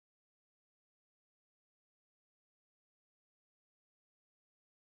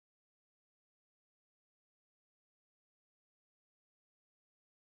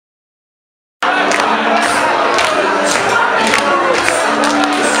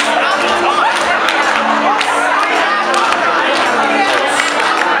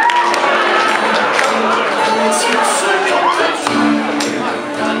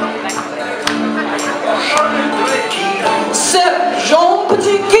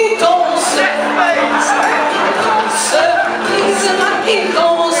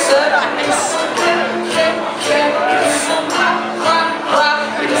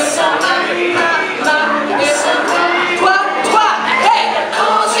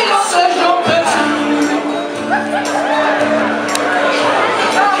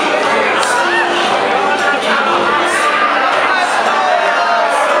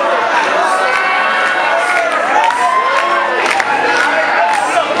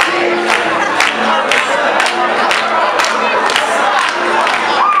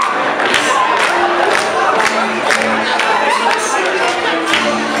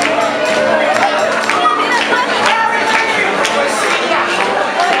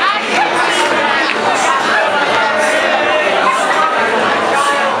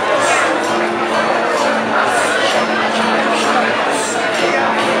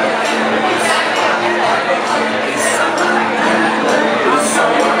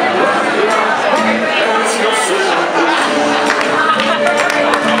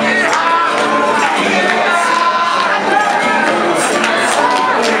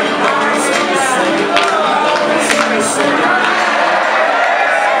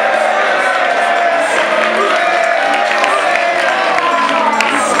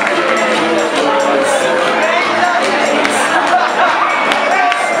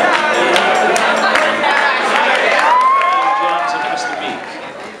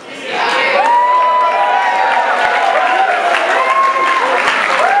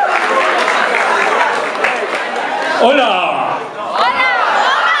Hola!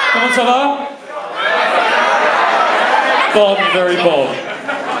 Comment ça va? Bob, very Bob.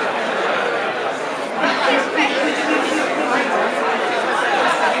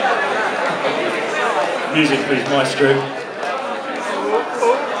 Music, please, maestro.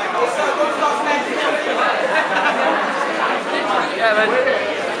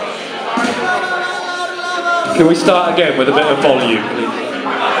 Can we start again with a bit of volume, please?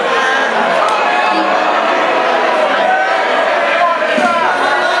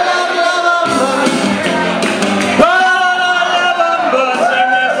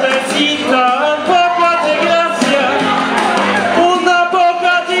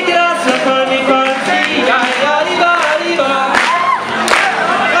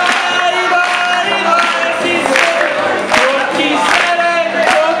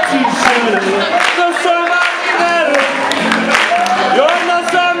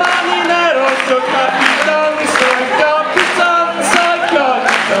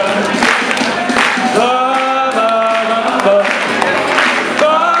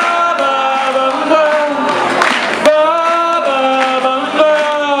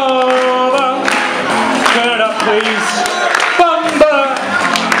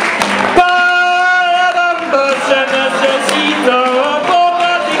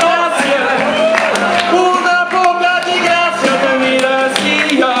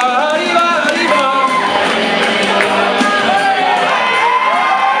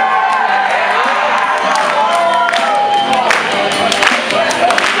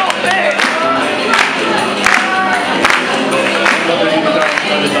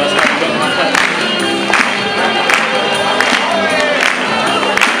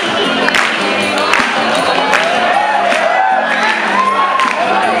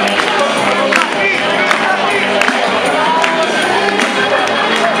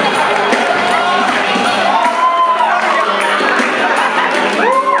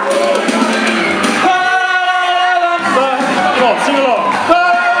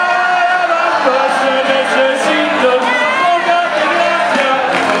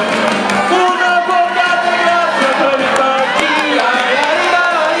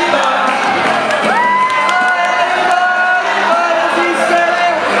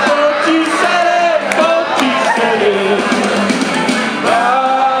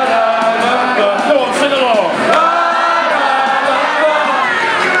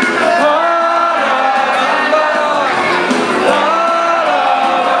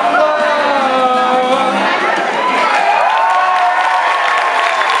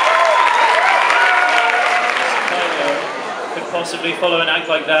 Possibly follow an act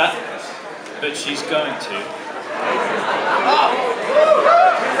like that, but she's going to.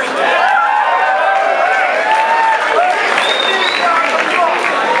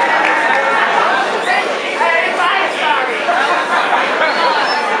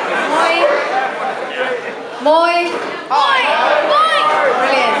 Moi.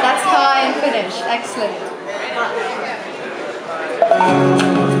 Brilliant, that's high and finish. Excellent.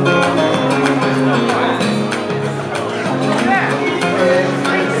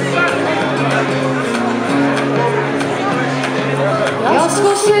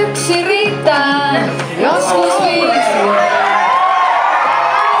 Joskus yksi riittää, joskus viisi.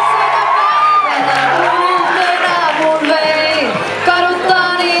 Tänä uutena mun vei,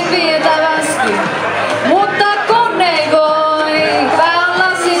 kaduttaa niin vietävästi. Mutta kun ei voi,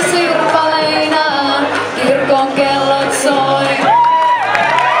 päällasi sirpaleinaan, kirkon kellot soi.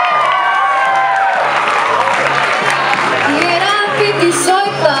 Meidän piti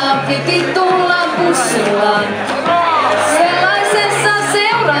soittaa, piti tulla bussilla.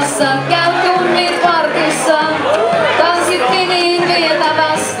 Käy tunnit vartissa, tanssitti niin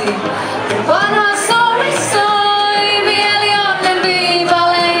vietävästi. Vanha souli soi, mieli onnen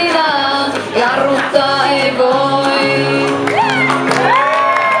viipaleina, jarruttaa ei voi.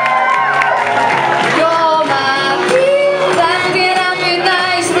 Joo mä tän tiedän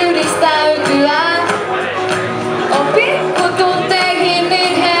pitäis ryhdistäytyä. On pikkutunteihin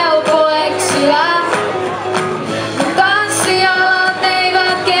niin helppo eksyä. Tanssijalat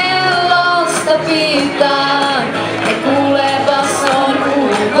eivät kello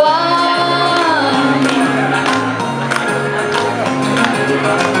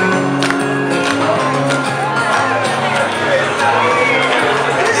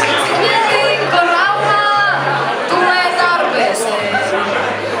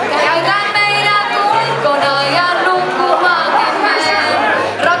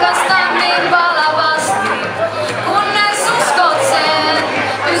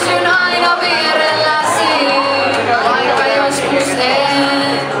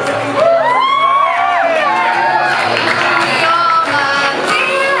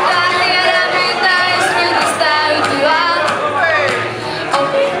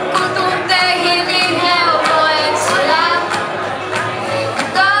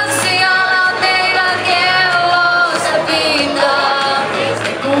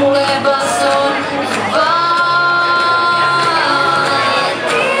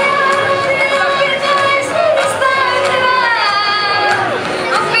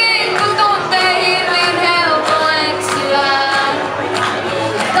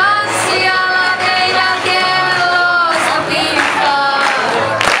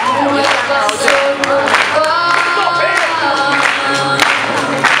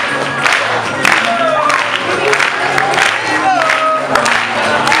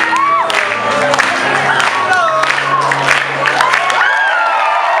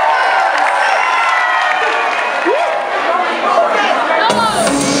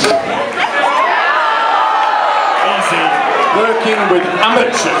working with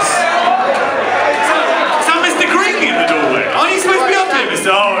amateurs. Is that Mr. Green in the doorway? Aren't you supposed to be up here,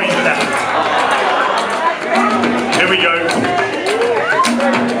 Mr. Oh, he's left. Here we go. Yeah,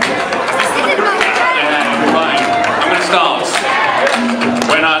 fine. I'm going to start.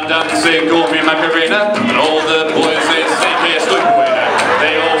 When I'm done saying call me Macarena, and all the boys say sing me a stupid winner.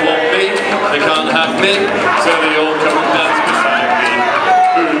 They all want me, they can't have me, so they all come and dance beside me.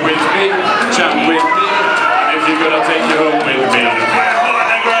 Food with me, jump with me, and if you're gonna take you home with me.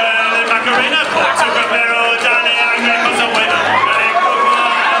 Macarena,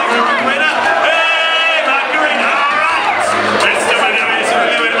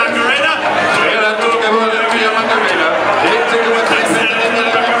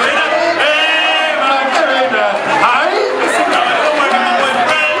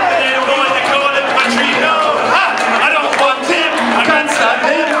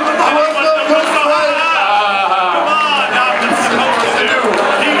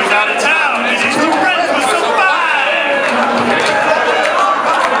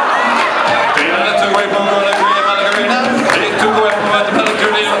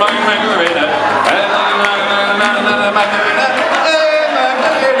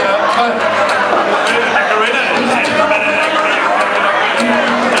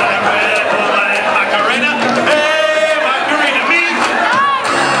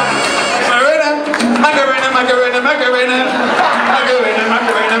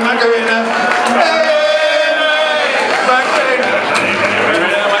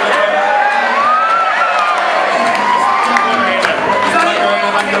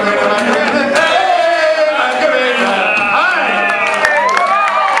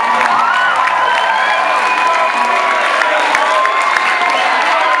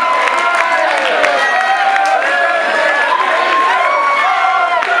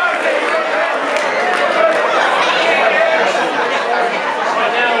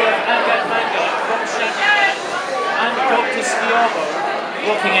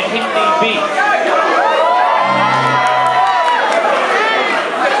 rocking a Hindi beat.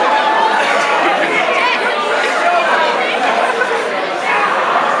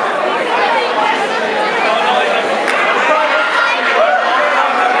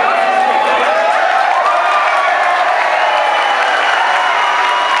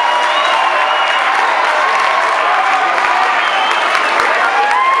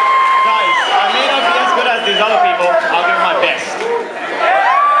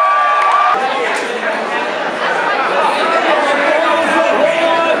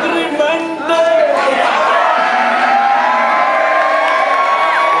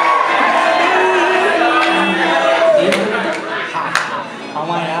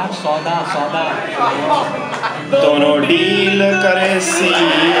 दोनों deal करे सी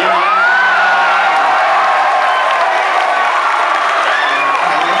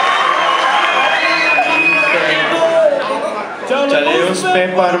चले उस पे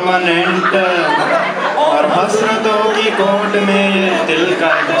permanent और हसरतों की court में ये दिल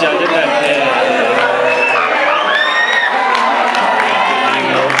का जज बैठे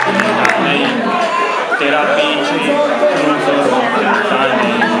नहीं तेरा पीछे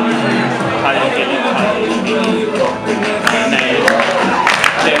खाली के लिए नहीं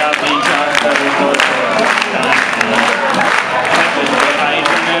तेरा पीछा करूँ तो लाइट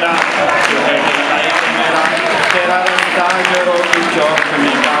मेरा लाइट मेरा तेरा रास्ता जो चौक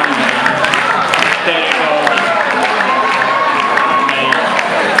में काम है तेरे को नहीं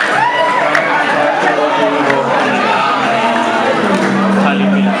खाली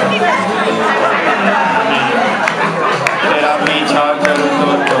नहीं तेरा पीछा करूँ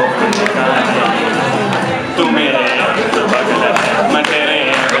तो तू मेरे बगल मैं तेरे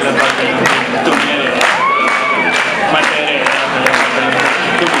अगल बगल तू मेरे मैं तेरे अगल बगल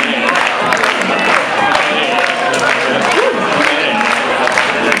तू मेरे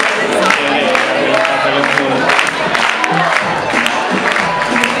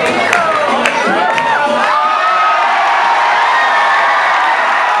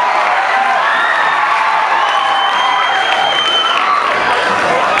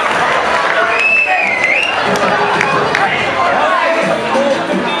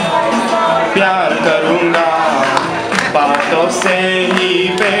प्यार करूँगा बातों से ही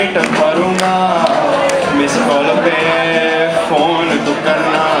पेट भरूँगा मिस कॉल पे फोन तो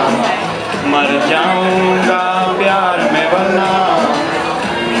करना मर जाऊँगा प्यार में वरना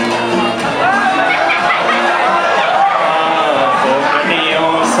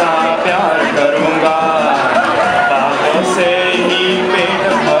फोकटियों सा प्यार करूँगा बातों से ही पेट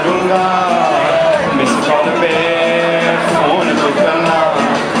भरूँगा मिस कॉल पे फोन तो करना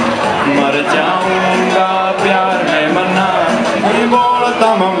मर जाऊंगा प्यार में मरना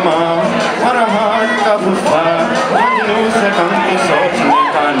हमको सोचने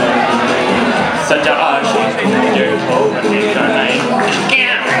का नहीं, सच्चा आशिक मुझे खोने का नहीं।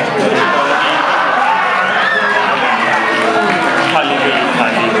 खाली दिल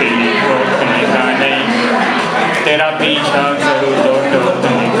रोकने का नहीं, तेरा पीछा करूँ तो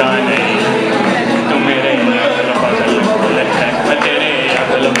टोकने का नहीं। तू मेरे अगल बगल है, मैं तेरे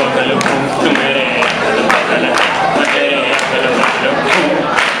अगल बगल हूँ। तू मेरे अगल बगल है, मैं तेरे अगल बगल हूँ।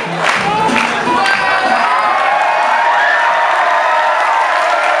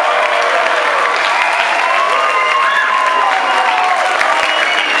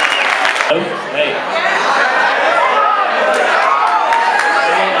 Hey.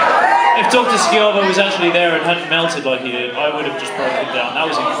 If Dr. Schiava was actually there and hadn't melted like he did, I would have just broken down. That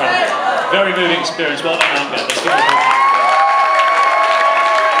was incredible. Very moving experience. Well done, Anga. Let's give it a applause.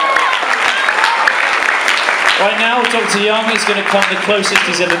 Right now, Dr. Young is going to come the closest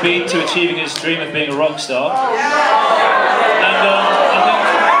he's ever been to achieving his dream of being a rock star. And I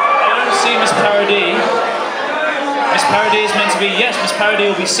don't see Miss Paradis. Miss Paradis is meant to be, yes, Miss Paradis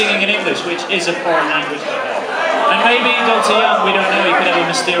will be singing in English, which is a foreign language for her. And maybe Dr. Young, we don't know, he could have a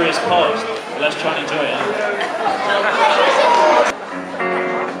mysterious past. But let's try and enjoy it.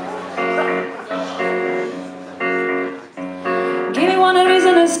 Give me one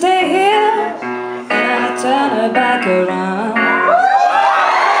reason to stay here, and I turn her back around.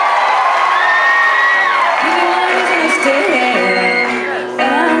 Give me one reason to stay here,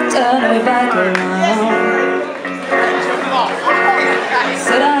 and I turn her back around.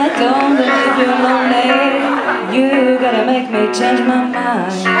 Said I don't believe you're lonely, you gotta make me change my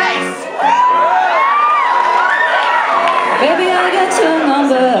mind. Baby, I got your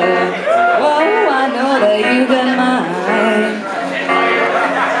number, whoa, I know that you got mine.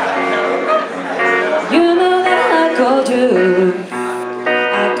 You know that I called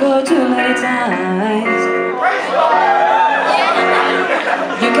you many times.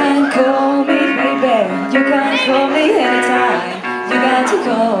 You can call me, baby, you can call me anytime. You got to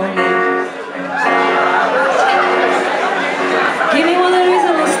call me. Give me one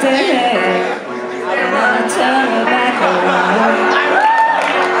reason to stay, and I'll turn her back around.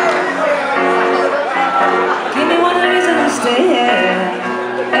 Give me one reason to stay,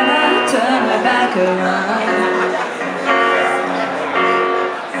 and I'll turn her back around.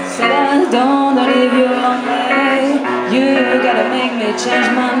 Said I don't leave you lonely, you gotta make me change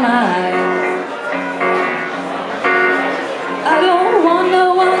my mind. I don't want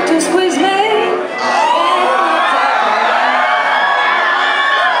no one to squeeze me.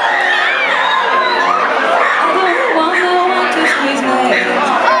 I don't want no one to squeeze me.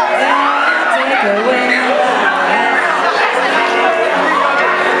 Take away my life.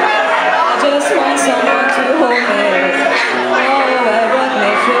 I just want someone to hold me. Oh, and rock me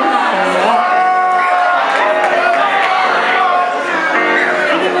through my life.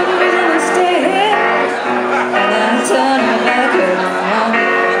 Anybody reason to stay here, and I turn her back around.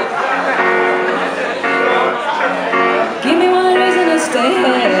 Give me one reason to stay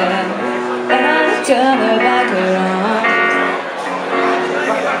here, and I'll turn her back around.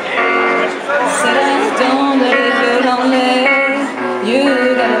 Said I don't leave you lonely, you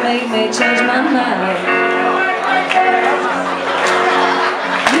gotta make me change my mind.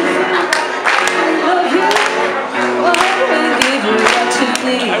 Love you, oh, and give you what you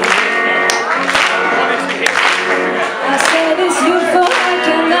need. I said it's you for I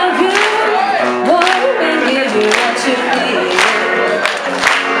can love you, oh, and give you what you need.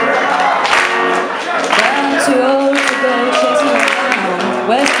 But I'm too old to go chasing around,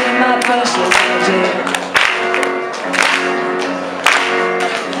 wasting my precious energy.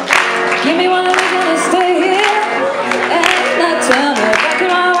 Give me one reason to stay here, and I turn her back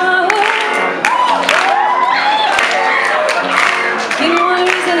around. Give me one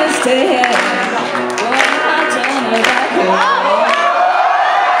reason to stay here, oh, I turn her back around.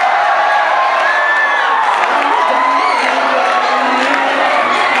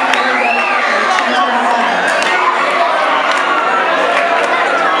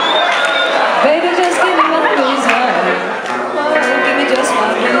 Baby, just give me one reason. Oh, give me just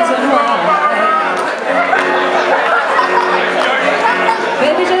one reason why.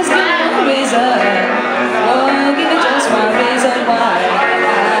 Baby, just give me one reason. Oh, give me just one reason why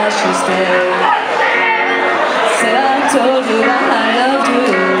I should stay. Said I told you that I loved you,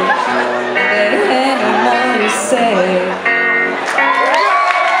 there ain't no more to say.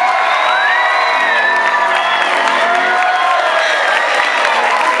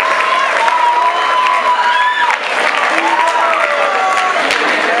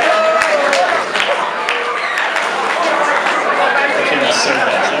 So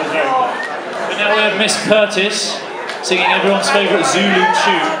bad. But now we have Miss Curtis. singing everyone's favourite Zulu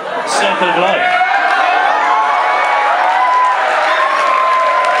tune, Circle of Life.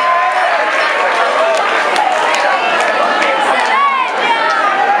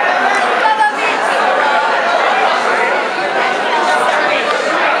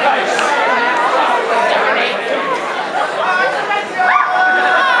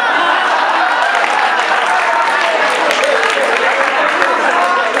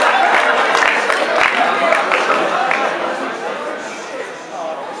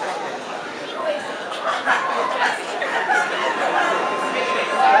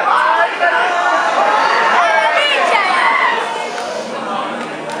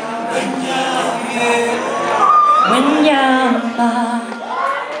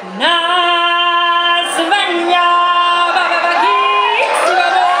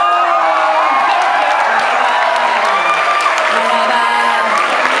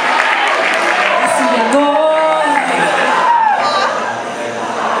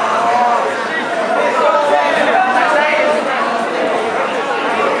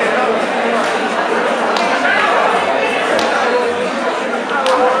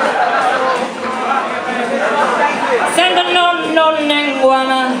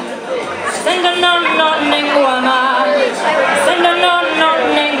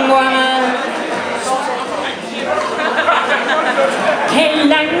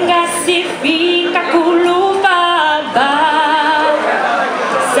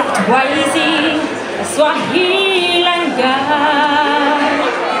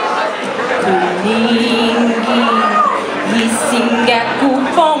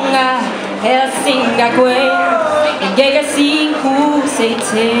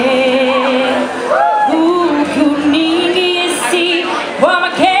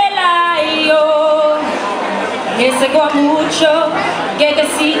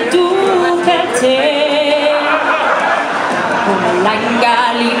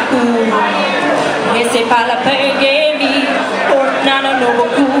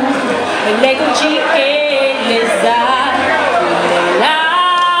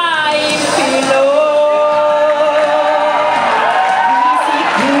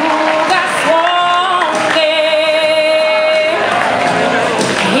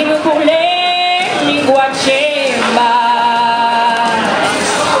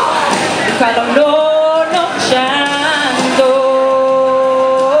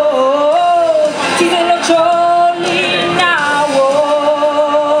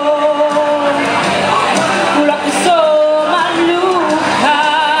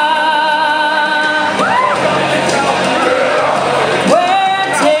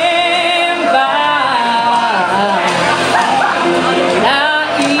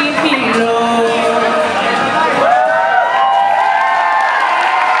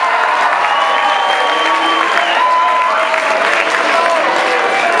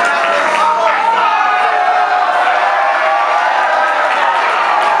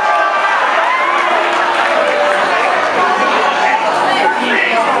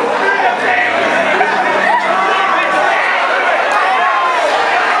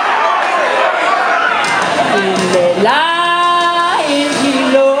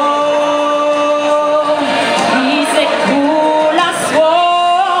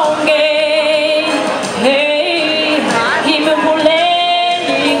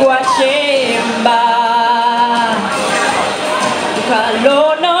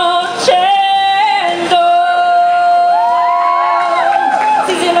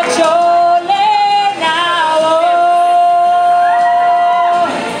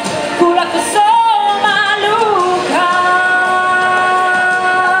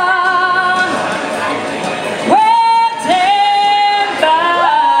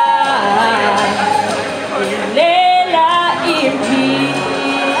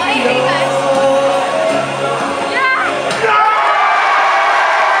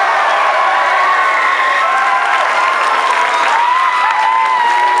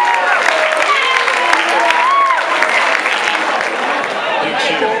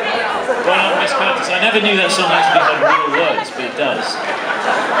 I never knew that song actually had real words, but it does.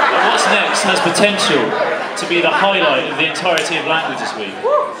 And what's next has potential to be the highlight of the entirety of Languages Week.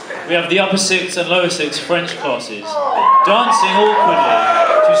 We have the upper sixth and lower sixth French classes dancing awkwardly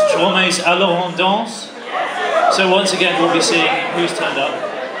to Stromae's Alors on danse. So once again we'll be seeing who's turned up.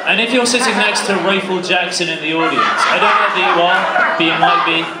 And if you're sitting next to Rayful Jackson in the audience, I don't know that you are, but you might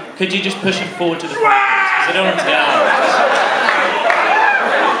be, could you just push him forward to the front, because I don't want him to get out.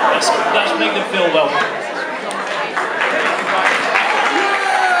 Let's make them feel welcome.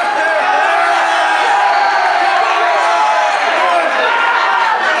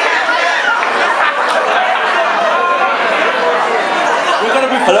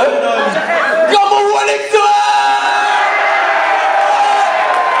 Hello? Come on, Wellington!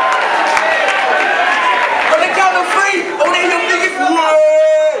 On the count of three, only your biggest word!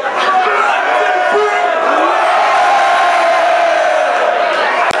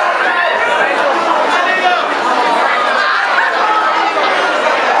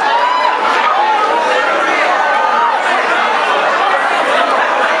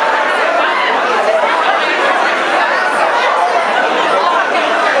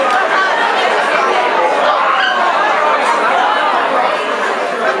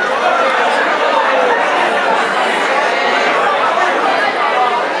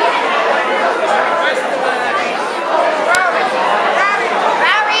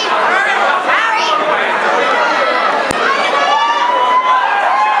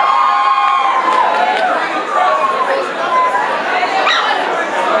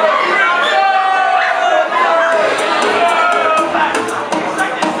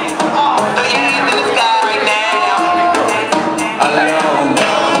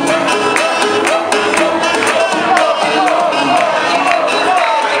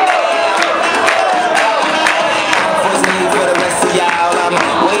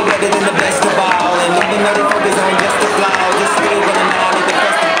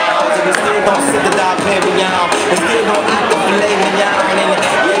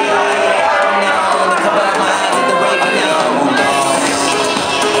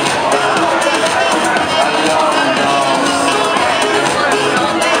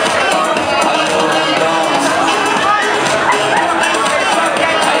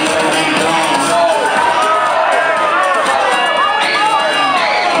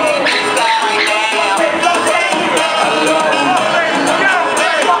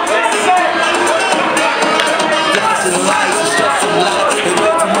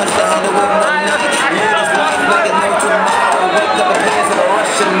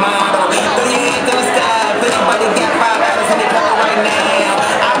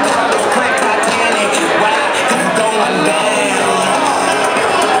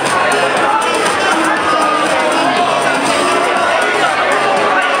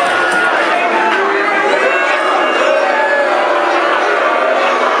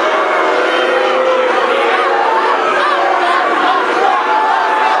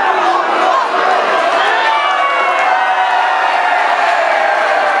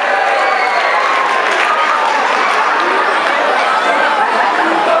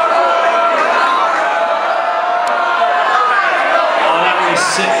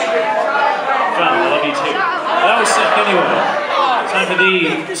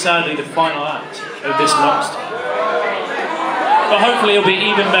 Sadly, the final act of this monster. But hopefully it'll be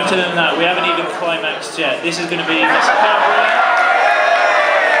even better than that. We haven't even climaxed yet. This is going to be Miss Cabaret.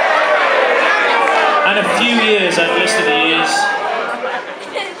 And a few years, at least of the years.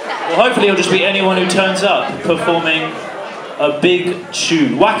 Well, hopefully it'll just be anyone who turns up performing a big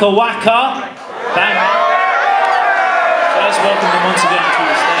tune. Waka waka! Bang! So let's welcome them once again to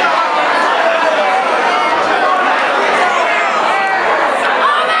the stage.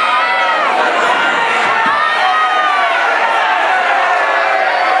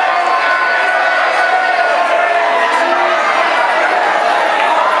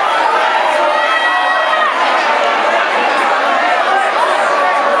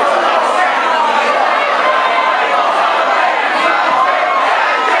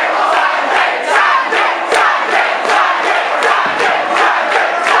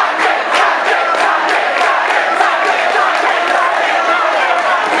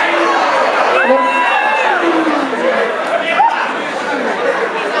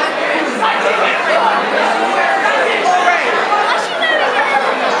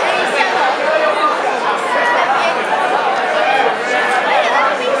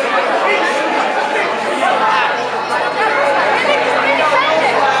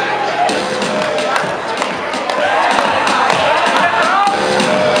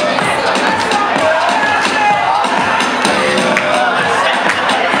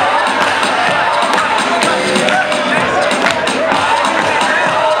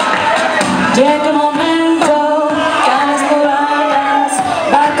 Llega el momento, ganas murallas,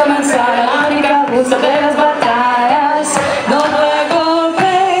 va a comenzar la única justa de las batallas. No hay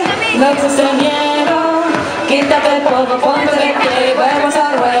golpe, no existe miedo, quítate el polvo, ponte de pie y vamos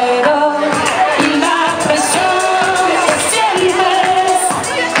al ruedo. Y la presión que sientes,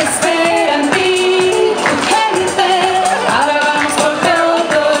 espera en ti, gente. Ahora vamos por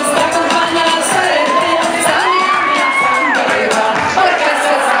todos, te acompaña la suerte, sangre la sangre va, porque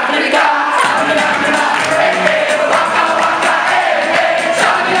se sacrifica.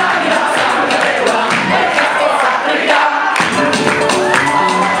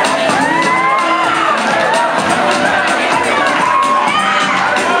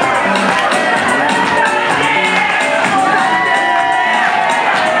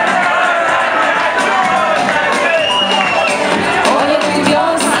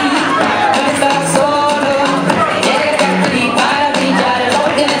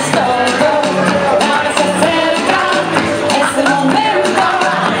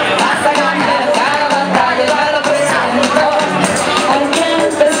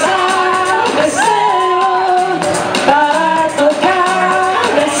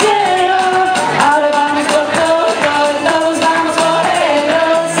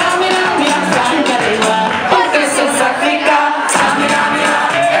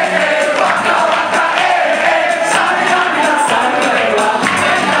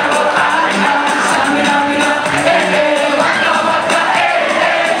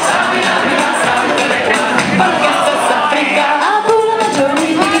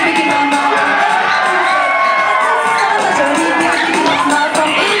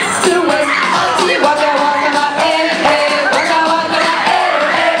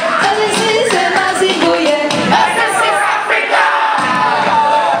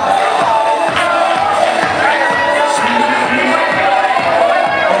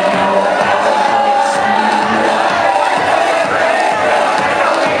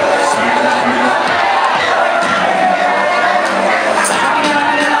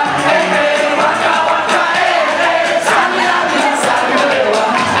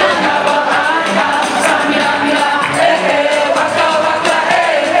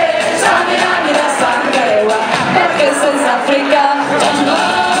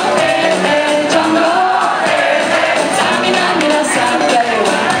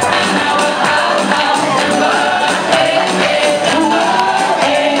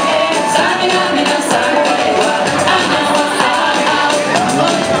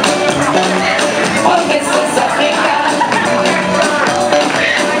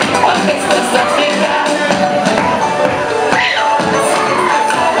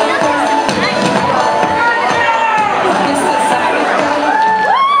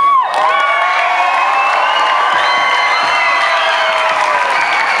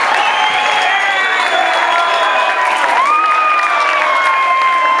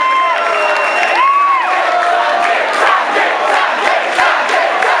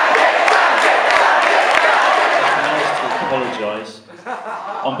 apologise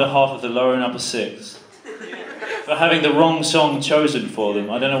on behalf of the lower and upper sixth for having the wrong song chosen for them.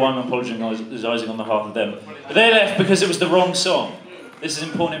 I don't know why I'm apologising on behalf of them. But they left because it was the wrong song. This is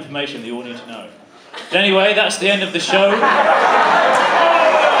important information that you all need to know. But anyway, that's the end of the show.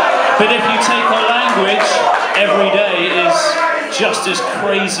 But if you take our language, every day is just as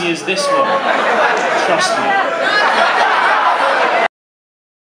crazy as this one. Trust me.